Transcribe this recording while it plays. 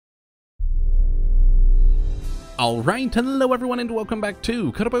Alright, hello everyone and welcome back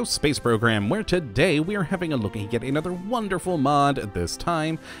to Kottabos Space Program, where today we are having a look at yet another wonderful mod, this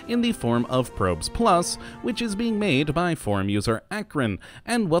time in the form of Probes Plus, which is being made by forum user Akron.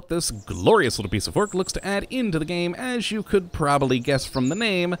 And what this glorious little piece of work looks to add into the game, as you could probably guess from the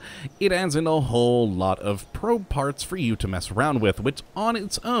name, it adds in a whole lot of probe parts for you to mess around with, which on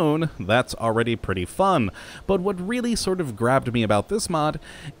its own, that's already pretty fun. But what really sort of grabbed me about this mod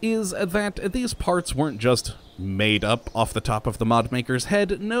is that these parts weren't just made up off the top of the mod maker's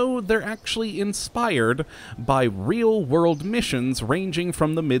head. No, they're actually inspired by real-world missions ranging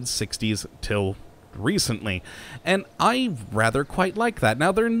from the mid-60s till recently, and I rather quite like that.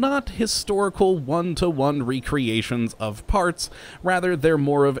 Now, they're not historical one-to-one recreations of parts, rather they're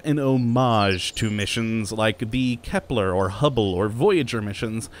more of an homage to missions like the Kepler or Hubble or Voyager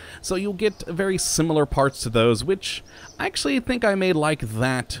missions, so you'll get very similar parts to those, which I actually think I may like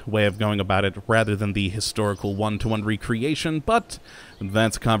that way of going about it rather than the historical one-to-one recreation, but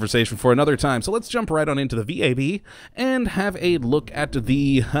that's a conversation for another time. So let's jump right on into the VAB and have a look at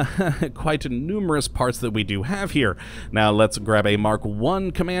the quite numerous parts that we do have here. Now let's grab a Mark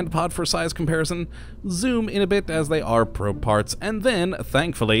I command pod for size comparison, zoom in a bit as they are probe parts, and then,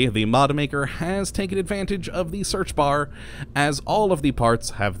 thankfully, the mod maker has taken advantage of the search bar, as all of the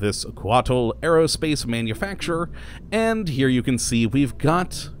parts have this Kottabos Aerospace manufacturer, and here you can see we've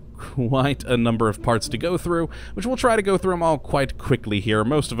got quite a number of parts to go through, which we'll try to go through them all quite quickly here.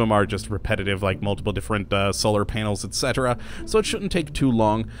 Most of them are just repetitive, like multiple different solar panels, etc., so it shouldn't take too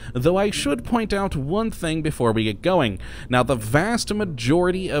long, though I should point out one thing before we get going. Now, the vast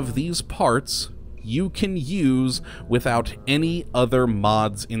majority of these parts you can use without any other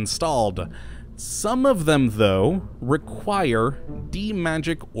mods installed. Some of them, though, require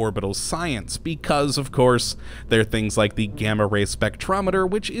D-Magic orbital science because, of course, they're things like the gamma-ray spectrometer,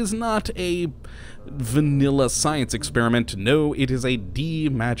 which is not a vanilla science experiment. No, it is a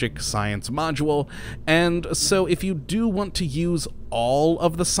D-Magic science module, and so if you do want to use all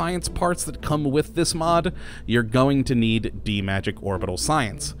of the science parts that come with this mod, you're going to need D-Magic orbital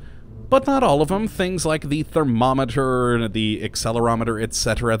science. But not all of them. Things like the thermometer, the accelerometer,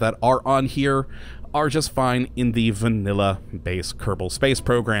 etc. that are on here are just fine in the vanilla base Kerbal Space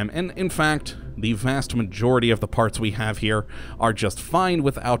Program, and in fact, the vast majority of the parts we have here are just fine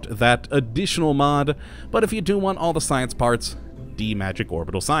without that additional mod, but if you do want all the science parts, D-Magic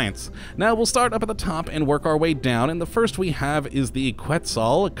orbital science. Now we'll start up at the top and work our way down, and the first we have is the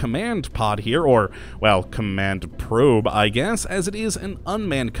Quetzal command pod here, or, well, command probe, I guess, as it is an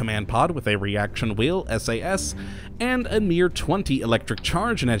unmanned command pod with a reaction wheel, SAS, and a mere 20 electric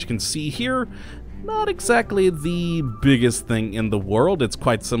charge, and as you can see here, not exactly the biggest thing in the world. It's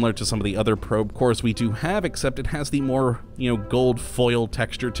quite similar to some of the other probe cores we do have, except it has the more, gold foil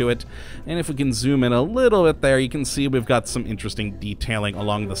texture to it. And if we can zoom in a little bit there, you can see we've got some interesting detailing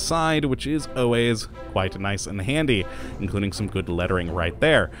along the side, which is always quite nice and handy, including some good lettering right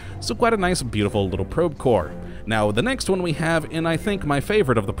there. So quite a nice, beautiful little probe core. Now, the next one we have, and I think my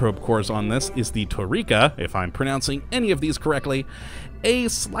favorite of the probe cores on this, is the Torika, if I'm pronouncing any of these correctly. A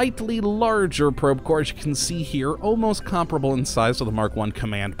slightly larger probe core, as you can see here, almost comparable in size to the Mark I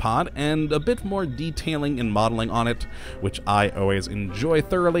command pod, and a bit more detailing and modeling on it, which I always enjoy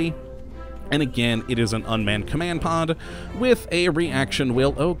thoroughly. And again, it is an unmanned command pod with a reaction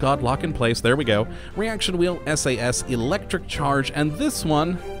wheel. Oh god, lock in place, there we go. Reaction wheel, SAS, electric charge, and this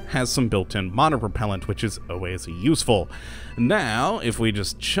one has some built-in monopropellant, which is always useful. Now, if we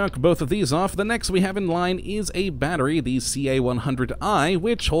just chuck both of these off, the next we have in line is a battery, the CA100i,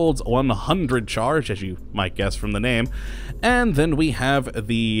 which holds 100 charge, as you might guess from the name. And then we have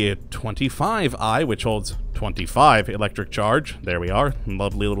the 25i, which holds 25 electric charge. There we are,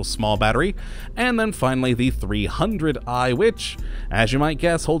 lovely little small battery. And then finally the 300i, which, as you might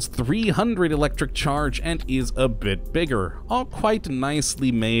guess, holds 300 electric charge and is a bit bigger. All quite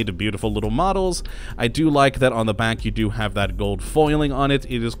nicely made, beautiful little models. I do like that on the back you do have that gold foiling on it.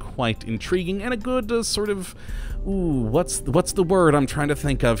 It is quite intriguing and a good sort of, what's the word I'm trying to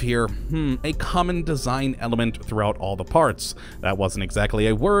think of here? A common design element throughout all the parts. That wasn't exactly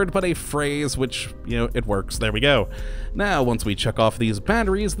a word, but a phrase, which, it works. There we go. Now, once we check off these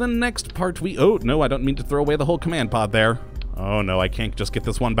batteries, the next part oh, no, I don't mean to throw away the whole command pod there. Oh, no, I can't just get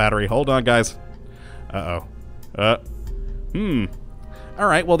this one battery. Hold on, guys. Uh-oh.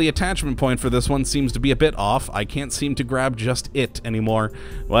 Alright, well the attachment point for this one seems to be a bit off. I can't seem to grab just it anymore.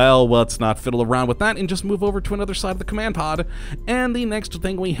 Well, let's not fiddle around with that and just move over to another side of the command pod. And the next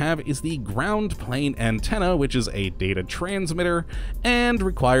thing we have is the ground plane antenna, which is a data transmitter and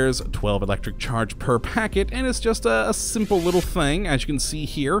requires 12 electric charge per packet, and it's just a simple little thing. As you can see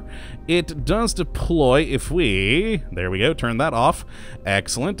here, it does deploy if we... There we go, turn that off.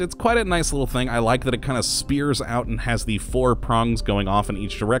 Excellent. It's quite a nice little thing. I like that it kind of spears out and has the 4 prongs going off in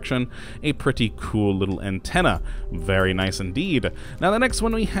each direction. A pretty cool little antenna. Very nice indeed. Now the next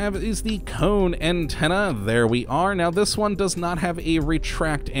one we have is the cone antenna. There we are. Now this one does not have a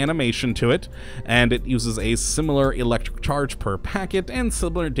retract animation to it, and it uses a similar electric charge per packet and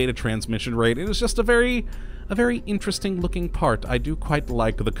similar data transmission rate. It is just a very interesting looking part. I do quite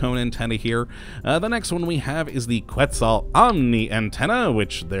like the cone antenna here. The next one we have is the Quetzal Omni antenna,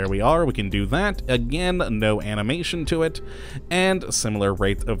 which there we are, we can do that. Again, no animation to it, and similar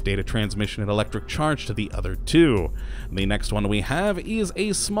rate of data transmission and electric charge to the other two. The next one we have is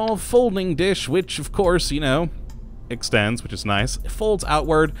a small folding dish, which of course, you know, extends, which is nice. It folds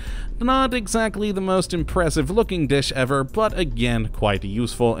outward. Not exactly the most impressive looking dish ever, but again, quite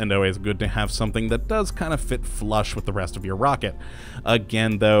useful and always good to have something that does kind of fit flush with the rest of your rocket.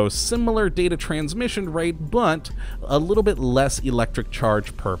 Again though, similar data transmission rate, but a little bit less electric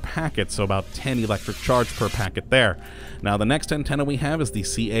charge per packet, so about 10 electric charge per packet there. Now the next antenna we have is the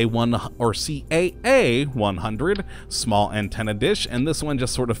CA1 or CAA100 small antenna dish, and this one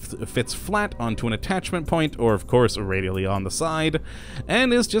just sort of fits flat onto an attachment point, or of course radially on the side,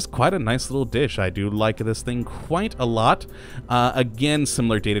 and is just quite a nice little dish. I do like this thing quite a lot. Again,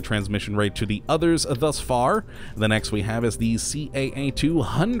 similar data transmission rate to the others thus far. The next we have is the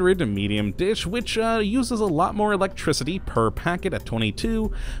CAA200 medium dish, which uses a lot more electricity per packet at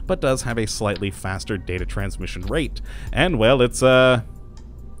 22, but does have a slightly faster data transmission rate. And well, it's a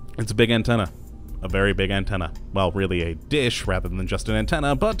big antenna. A very big antenna. Well, really a dish rather than just an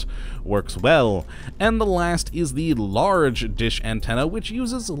antenna, but works well. And the last is the large dish antenna, which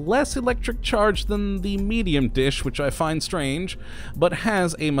uses less electric charge than the medium dish, which I find strange, but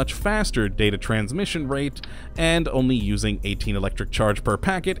has a much faster data transmission rate and only using 18 electric charge per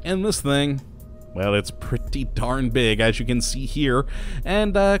packet. And this thing, well, it's pretty darn big, as you can see here,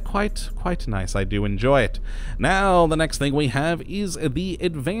 and quite nice. I do enjoy it. Now, the next thing we have is the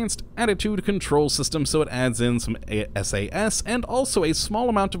Advanced Attitude Control System, so it adds in some SAS and also a small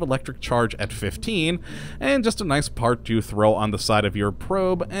amount of electric charge at 15, and just a nice part to throw on the side of your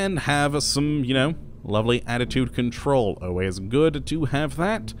probe and have some, you know, lovely attitude control. Always good to have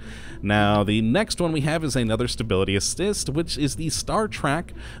that. Now, the next one we have is another stability assist, which is the Star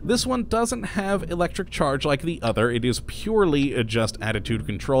Track. This one doesn't have electric charge like the other. It is purely just attitude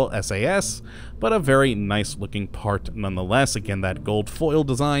control SAS, but a very nice looking part nonetheless. Again, that gold foil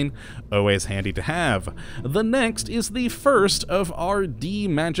design, always handy to have. The next is the first of our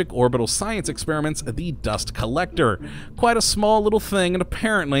D-Magic orbital science experiments, the Dust Collector. Quite a small little thing, and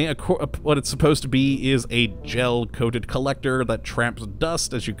apparently what it's supposed to be is a gel-coated collector that traps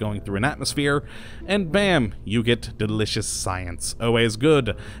dust as you're going through an atmosphere, and bam, you get delicious science. Always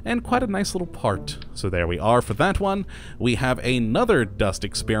good, and quite a nice little part. So there we are for that one. We have another dust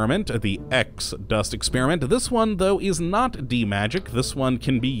experiment, the X dust experiment. This one, though, is not D-Magic. This one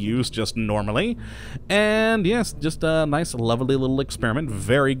can be used just normally, and yes, just a nice, lovely little experiment.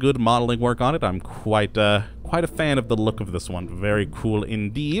 Very good modeling work on it. I'm quite a fan of the look of this one. Very cool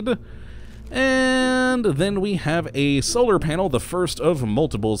indeed. And then we have a solar panel, the first of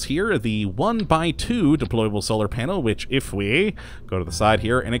multiples here, the 1x2 deployable solar panel, which if we go to the side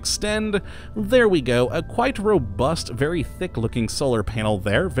here and extend, there we go, a quite robust, very thick looking solar panel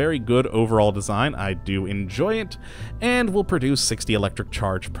there. Very good overall design. I do enjoy it, and will produce 60 electric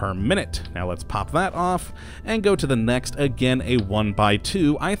charge per minute. Now let's pop that off and go to the next, again a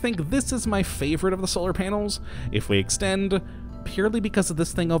 1x2. I think this is my favorite of the solar panels. If we extend, purely because of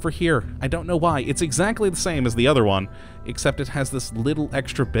this thing over here. I don't know why. It's exactly the same as the other one, except it has this little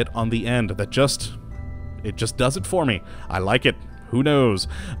extra bit on the end that just does it for me. I like it. Who knows?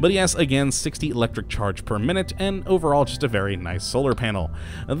 But yes, again, 60 electric charge per minute, and overall just a very nice solar panel.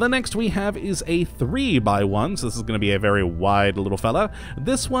 The next we have is a 3x1, so this is going to be a very wide little fella.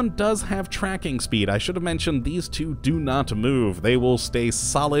 This one does have tracking speed. I should have mentioned these two do not move. They will stay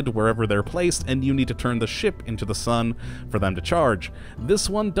solid wherever they're placed, and you need to turn the ship into the sun for them to charge. This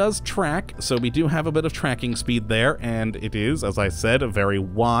one does track, so we do have a bit of tracking speed there, and it is, as I said, very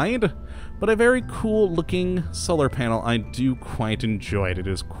wide, but a very cool looking solar panel. I do quite enjoy it. It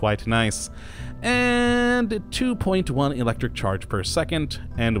is quite nice. And 2.1 electric charge per second,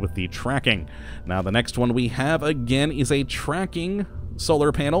 and with the tracking. Now the next one we have again is a tracking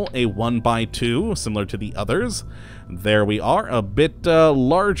solar panel, a 1x2, similar to the others. There we are, a bit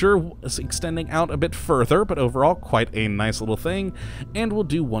larger, extending out a bit further, but overall quite a nice little thing. And we'll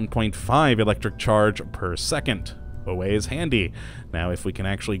do 1.5 electric charge per second. Always handy. Now if we can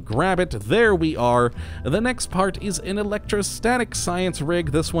actually grab it, there we are. The next part is an electrostatic science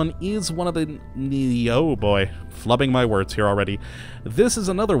rig. This one is one of the oh boy, flubbing my words here already. This is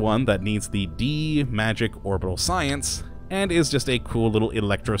another one that needs the D magic orbital science, and is just a cool little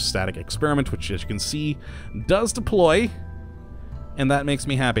electrostatic experiment, which, as you can see, does deploy, and that makes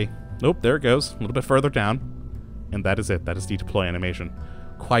me happy. Nope, there it goes, a little bit further down, and that is it. That is the deploy animation.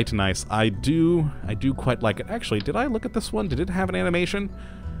 Quite nice. I do quite like it. Actually, did I look at this one? Did it have an animation?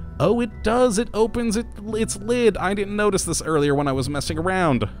 Oh, it does. It opens its lid. I didn't notice this earlier when I was messing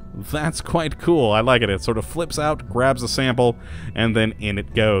around. That's quite cool. I like it. It sort of flips out, grabs a sample, and then in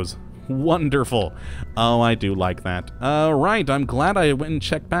it goes. Wonderful. Oh, I do like that. Right, I'm glad I went and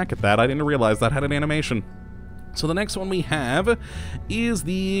checked back at that. I didn't realize that had an animation. So the next one we have is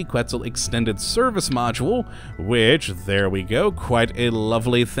the Quetzal Extended Service Module, which, there we go, quite a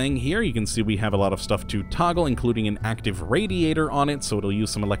lovely thing here. You can see we have a lot of stuff to toggle, including an active radiator on it, so it'll use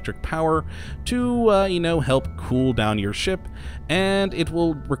some electric power to, you know, help cool down your ship. And it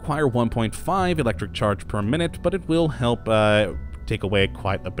will require 1.5 electric charge per minute, but it will help take away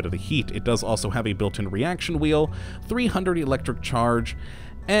quite a bit of the heat. It does also have a built-in reaction wheel, 300 electric charge,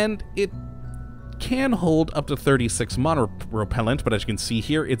 and it can hold up to 36 mono-repellent, but as you can see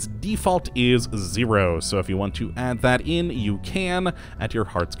here, its default is 0, so if you want to add that in, you can, at your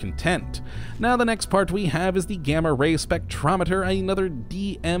heart's content. Now the next part we have is the Gamma Ray Spectrometer, another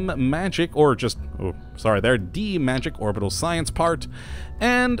DM Magic, or just, oh, sorry there, D Magic Orbital Science part,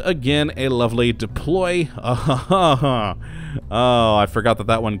 and again, a lovely deploy. Oh, I forgot that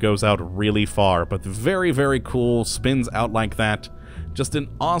that one goes out really far, but very, very cool, spins out like that. Just an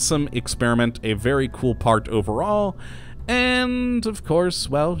awesome experiment, a very cool part overall, and of course,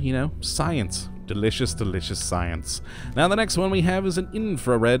 well, you know, science. Delicious, delicious science. Now the next one we have is an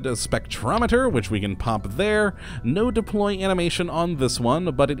infrared spectrometer, which we can pop there. No deploy animation on this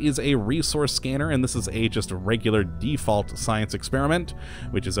one, but it is a resource scanner, and this is a just regular default science experiment,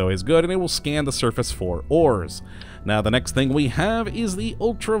 which is always good, and it will scan the surface for ores. Now the next thing we have is the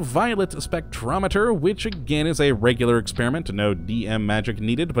ultraviolet spectrometer, which again is a regular experiment. No DM magic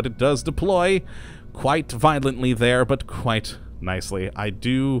needed, but it does deploy quite violently there, but quite nicely. I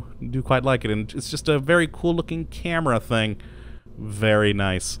do quite like it, and it's just a very cool looking camera thing. Very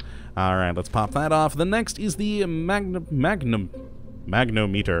nice. Alright, let's pop that off. The next is the magnometer.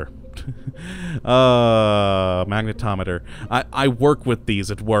 Magnetometer. I work with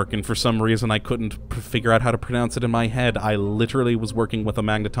these at work, and for some reason I couldn't figure out how to pronounce it in my head. I literally was working with a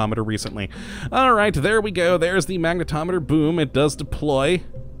magnetometer recently. Alright, there we go. There's the magnetometer. Boom, it does deploy.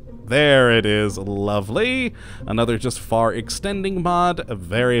 There it is, lovely. Another just far extending mod,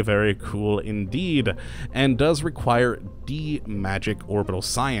 very, very cool indeed, and does require D magic orbital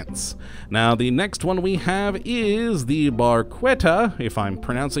science. Now the next one we have is the Barquetta, if I'm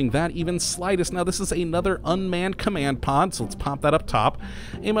pronouncing that even slightest. Now this is another unmanned command pod, so let's pop that up top.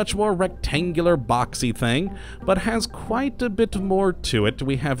 A much more rectangular boxy thing, but has quite a bit more to it.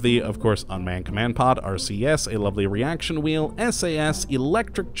 We have the, of course, unmanned command pod, RCS, a lovely reaction wheel, SAS,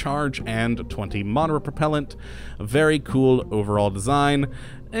 electric charge, and 20 monopropellant. Very cool overall design,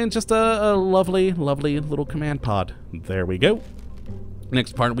 and just a lovely, lovely little command pod. There we go.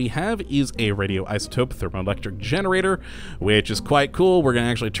 Next part we have is a radioisotope thermoelectric generator, which is quite cool. We're going to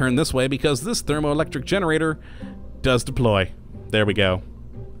actually turn this way because this thermoelectric generator does deploy. There we go.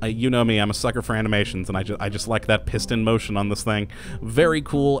 You know me, I'm a sucker for animations, and I just like that piston motion on this thing. Very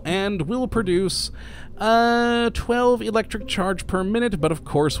cool, and will produce 12 electric charge per minute, but of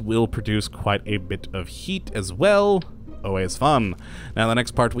course will produce quite a bit of heat as well. Always fun. Now the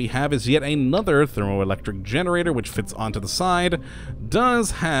next part we have is yet another thermoelectric generator, which fits onto the side. Does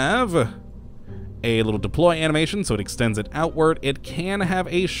have a little deploy animation, so it extends it outward. It can have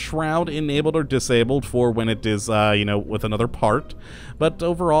a shroud enabled or disabled for when it is, you know, with another part. But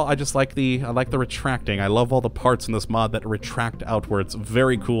overall, I just like I like the retracting. I love all the parts in this mod that retract outwards.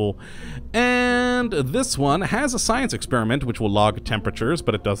 Very cool. And this one has a science experiment, which will log temperatures,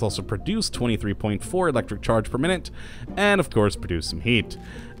 but it does also produce 23.4 electric charge per minute, and of course produce some heat.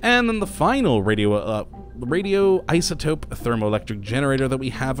 And then the final radioisotope thermoelectric generator that we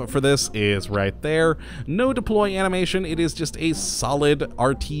have for this is right there. No deploy animation, it is just a solid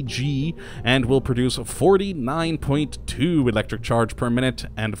RTG and will produce 49.2 electric charge per minute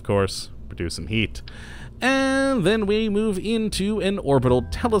and of course produce some heat. And then we move into an orbital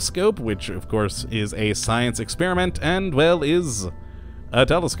telescope, which of course is a science experiment and, well, is a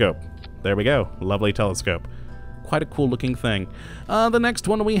telescope. There we go. Lovely telescope. Quite a cool looking thing. The next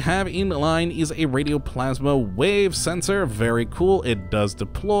one we have in line is a radioplasma wave sensor. Very cool. It does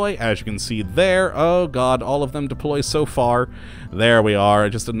deploy, as you can see there. Oh god, all of them deploy so far. There we are.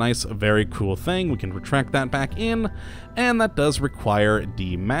 Just a nice, very cool thing. We can retract that back in, and that does require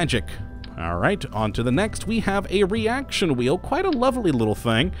D-Magic. Alright, on to the next. We have a reaction wheel. Quite a lovely little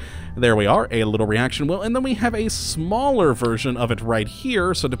thing. There we are, a little reaction wheel. And then we have a smaller version of it right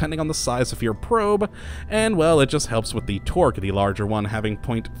here, so depending on the size of your probe. And, well, it just helps with the torque. The larger one having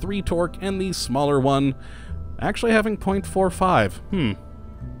 0.3 torque, and the smaller one actually having 0.45.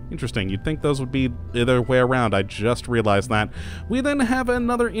 Interesting. You'd think those would be the other way around. I just realized that. We then have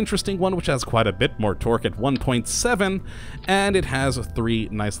another interesting one, which has quite a bit more torque at 1.7, and it has 3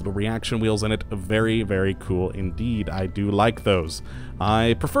 nice little reaction wheels in it. Very, very cool indeed. I do like those.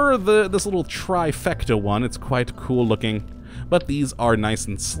 I prefer this little trifecta one. It's quite cool looking. But these are nice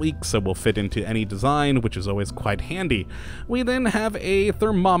and sleek, so will fit into any design, which is always quite handy. We then have a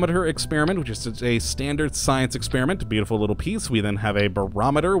thermometer experiment, which is a standard science experiment, beautiful little piece. We then have a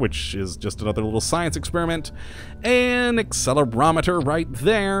barometer, which is just another little science experiment, an accelerometer right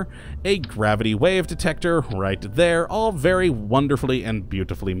there, a gravity wave detector right there, all very wonderfully and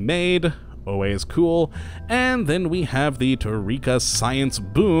beautifully made. Always cool. And then we have the Torika Science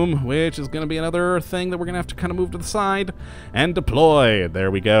Boom, which is going to be another thing that we're going to have to kind of move to the side and deploy. There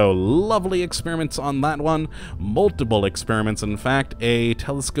we go. Lovely experiments on that one. Multiple experiments, in fact. A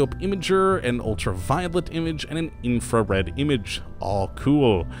telescope imager, an ultraviolet image, and an infrared image. All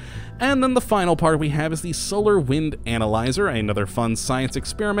cool. And then the final part we have is the Solar Wind Analyzer, another fun science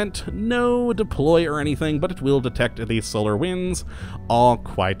experiment. No deploy or anything, but it will detect the solar winds. All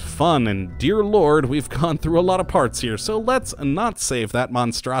quite fun, and dear lord, we've gone through a lot of parts here, so let's not save that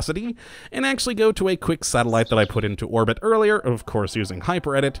monstrosity and actually go to a quick satellite that I put into orbit earlier, of course using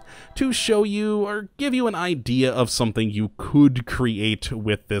HyperEdit, to show you or give you an idea of something you could create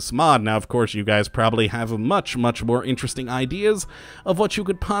with this mod. Now, of course, you guys probably have much, much more interesting ideas of what you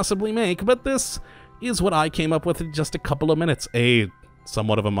could possibly make, but this is what I came up with in just a couple of minutes.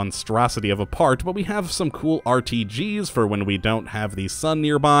 Somewhat of a monstrosity of a part, but we have some cool RTGs for when we don't have the sun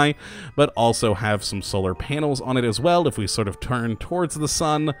nearby, but also have some solar panels on it as well if we sort of turn towards the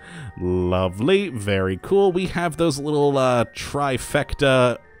sun. Lovely, very cool. We have those little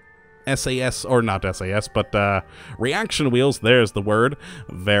trifecta SAS, or not SAS, but reaction wheels, there's the word.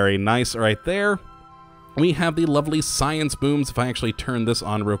 Very nice right there. We have the lovely science booms. If I actually turn this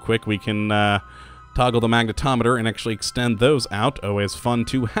on real quick, we can toggle the magnetometer and actually extend those out. Always fun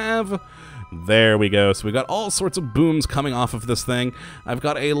to have. There we go. So we got all sorts of booms coming off of this thing. I've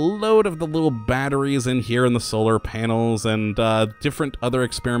got a load of the little batteries in here in the solar panels and different other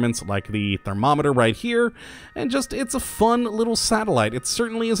experiments like the thermometer right here. And just, it's a fun little satellite. It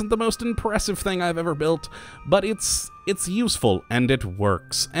certainly isn't the most impressive thing I've ever built, but it's useful and it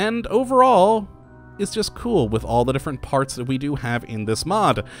works. And overall, it's just cool with all the different parts that we do have in this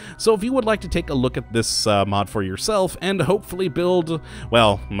mod. So if you would like to take a look at this mod for yourself and hopefully build,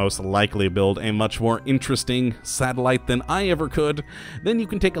 well, most likely build a much more interesting satellite than I ever could, then you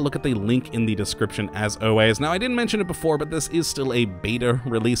can take a look at the link in the description as always. Now, I didn't mention it before, but this is still a beta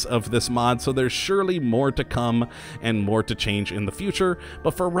release of this mod, so there's surely more to come and more to change in the future.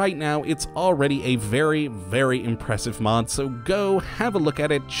 But for right now, it's already a very, very impressive mod, so go have a look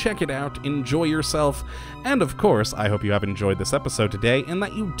at it, check it out, enjoy yourself. And of course, I hope you have enjoyed this episode today and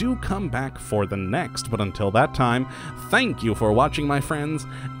that you do come back for the next. But until that time, thank you for watching, my friends,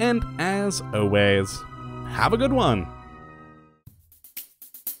 and as always, have a good one!